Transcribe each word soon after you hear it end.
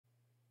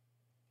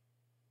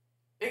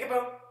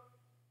Peekaboo.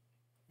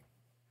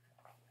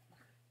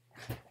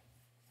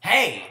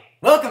 Hey!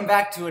 Welcome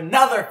back to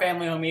another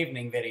Family Home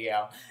Evening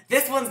video.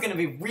 This one's gonna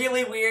be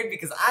really weird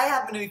because I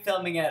happen to be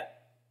filming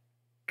at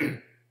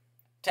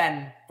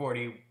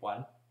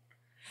 10:41.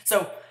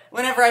 So,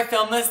 whenever I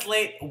film this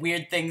late,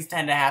 weird things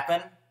tend to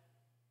happen.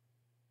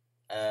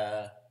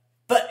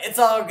 But it's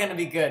all gonna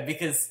be good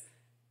because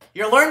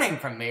you're learning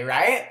from me,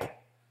 right?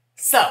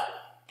 So,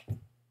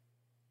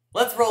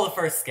 let's roll the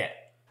first skit.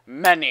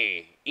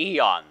 Many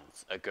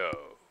eons ago.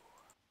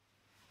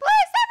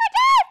 Please send me,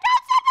 Dave!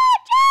 Don't send me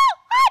in jail!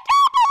 I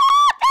don't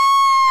belong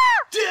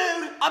there!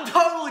 Dude, I'm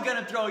totally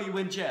gonna throw you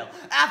in jail.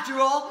 After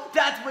all,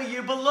 that's where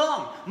you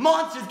belong.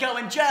 Monsters go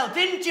in jail.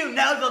 Didn't you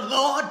know the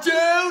law,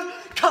 dude?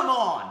 Come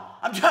on.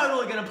 I'm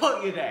totally gonna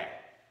put you there.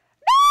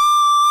 No!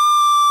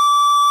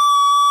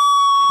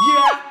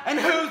 Yeah, and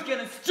who's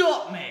gonna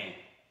stop me?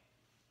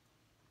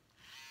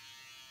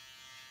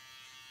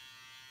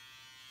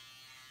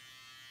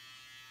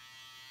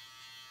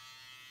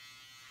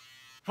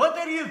 What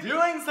are you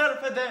doing,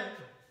 Surfer Dave?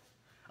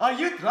 Are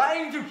you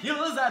trying to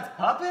kill us as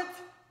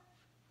puppets?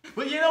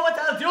 Well, you know what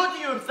I'll do to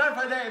you,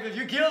 Surfer Dave. If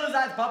you kill us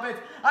as puppets,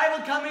 I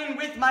will come in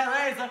with my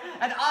razor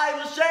and I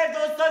will shave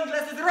those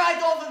sunglasses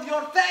right off of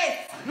your face.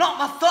 Not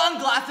my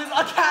sunglasses.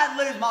 I can't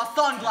lose my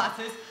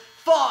sunglasses.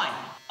 Fine.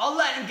 I'll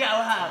let him go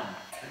home.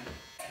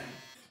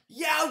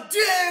 Yo,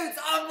 dudes,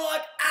 I'm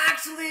like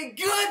actually a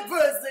good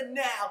person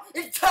now.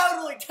 It's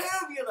totally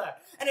tubular.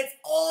 And it's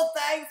all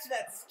thanks to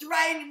that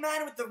strange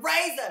man with the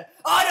razor.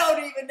 I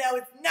don't even know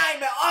his name,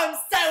 but I'm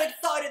so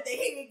excited that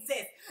he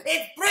exists.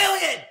 It's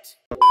brilliant.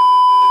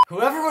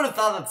 Whoever would have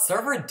thought that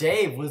Surfer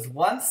Dave was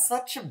once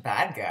such a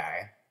bad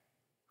guy?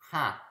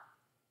 Huh.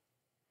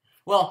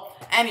 Well,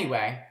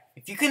 anyway,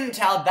 if you couldn't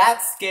tell,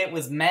 that skit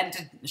was meant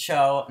to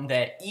show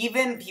that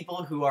even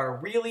people who are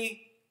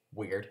really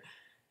weird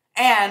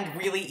and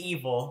really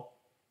evil,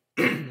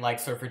 like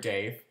Surfer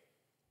Dave,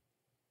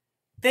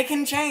 they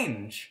can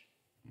change.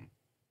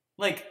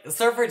 Like,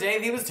 Surfer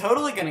Dave, he was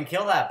totally gonna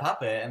kill that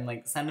puppet and,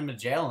 like, send him to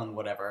jail and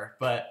whatever,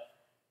 but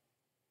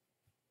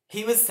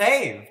he was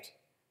saved.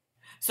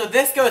 So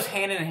this goes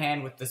hand in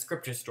hand with the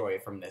scripture story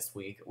from this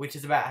week, which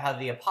is about how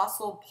the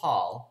Apostle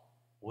Paul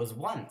was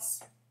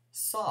once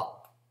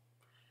Saul.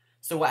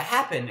 So what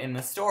happened in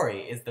the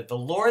story is that the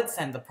Lord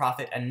sent the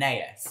prophet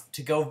Aeneas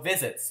to go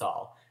visit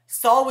Saul.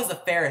 Saul was a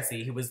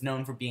Pharisee who was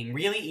known for being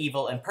really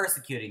evil and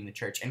persecuting the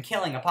church and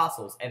killing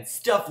apostles and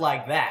stuff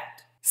like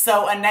that.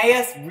 So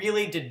Aeneas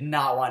really did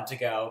not want to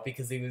go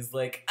because he was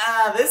like,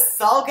 this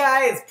Saul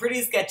guy is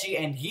pretty sketchy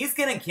and he's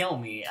gonna kill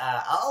me.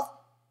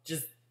 I'll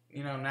just,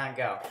 not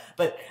go.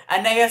 But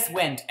Aeneas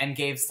went and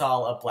gave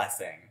Saul a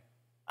blessing.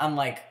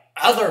 Unlike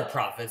other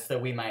prophets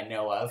that we might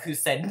know of who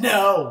said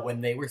no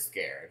when they were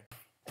scared.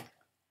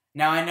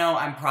 Now I know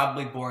I'm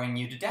probably boring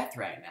you to death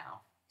right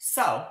now.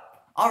 So,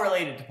 I'll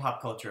relate it to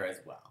pop culture as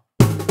well.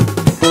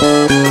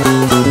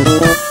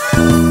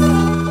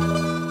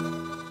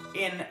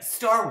 In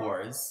Star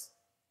Wars,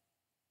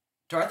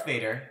 Darth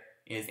Vader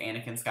is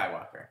Anakin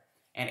Skywalker,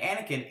 and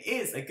Anakin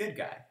is a good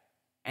guy.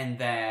 And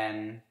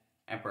then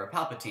Emperor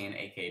Palpatine,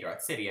 aka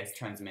Darth Sidious,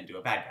 turns him into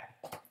a bad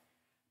guy.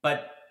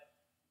 But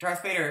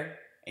Darth Vader,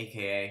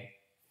 aka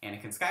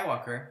Anakin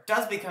Skywalker,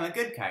 does become a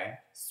good guy,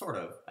 sort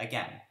of,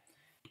 again.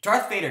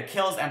 Darth Vader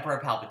kills Emperor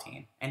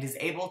Palpatine, and is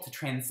able to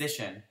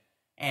transition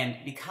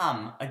and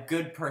become a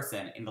good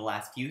person in the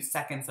last few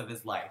seconds of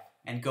his life,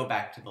 and go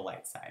back to the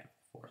light side of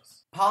the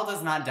Force. Paul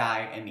does not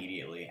die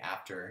immediately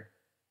after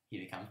he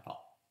becomes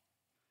Paul.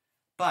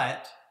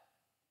 But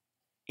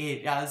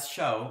it does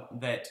show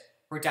that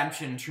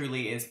redemption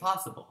truly is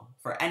possible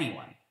for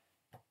anyone.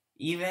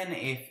 Even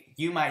if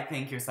you might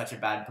think you're such a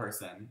bad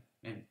person,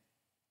 and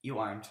you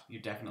aren't, you're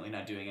definitely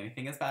not doing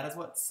anything as bad as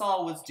what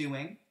Saul was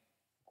doing,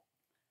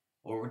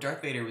 or what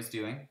Darth Vader was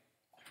doing.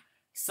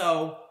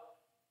 So,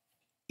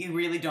 you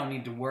really don't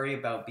need to worry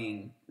about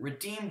being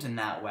redeemed in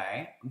that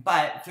way,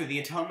 but through the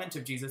atonement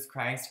of Jesus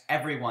Christ,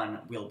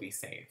 everyone will be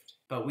saved.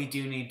 But we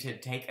do need to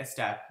take a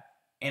step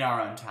in our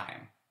own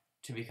time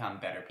to become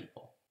better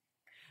people.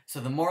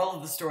 So the moral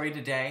of the story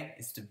today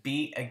is to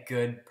be a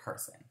good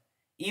person.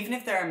 Even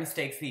if there are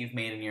mistakes that you've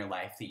made in your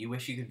life that you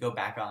wish you could go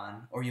back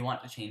on, or you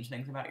want to change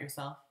things about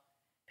yourself,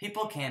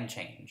 people can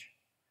change.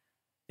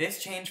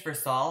 This change for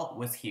Saul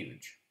was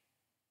huge.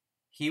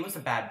 He was a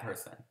bad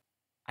person.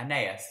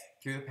 Aeneas,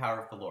 through the power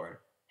of the Lord,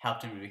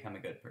 helped him to become a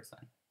good person.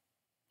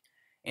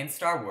 In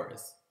Star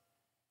Wars,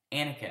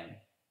 Anakin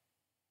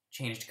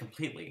changed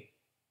completely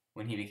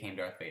when he became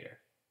Darth Vader.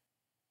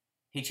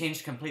 He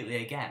changed completely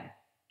again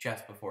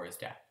just before his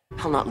death.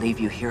 I'll not leave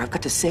you here. I've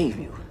got to save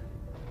you.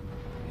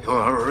 You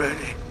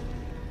already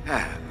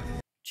have.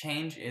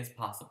 Change is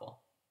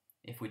possible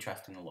if we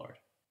trust in the Lord.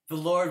 The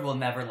Lord will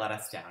never let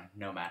us down,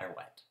 no matter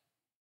what.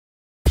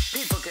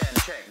 People can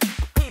change.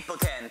 People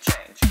can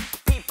change.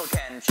 People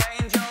can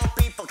change. Oh,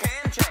 people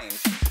can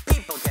change.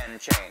 People can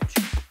change.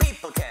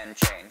 People can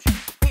change.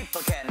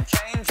 People can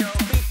change. Oh,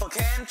 people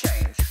can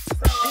change.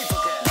 People can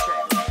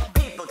change.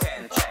 People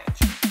can change.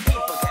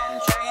 People can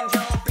change.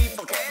 Oh,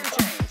 people can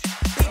change.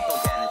 People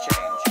can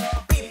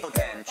change. People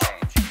can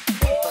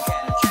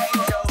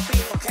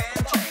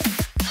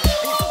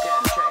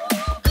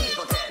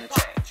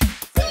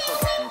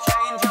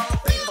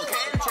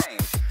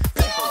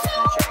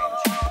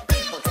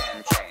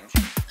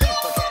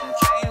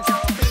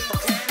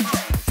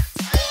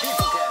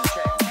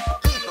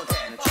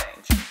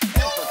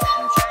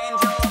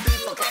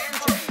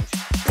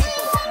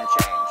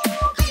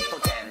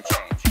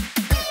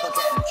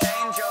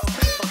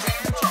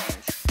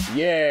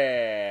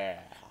Yeah.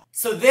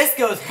 So this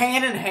goes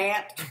hand in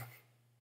hand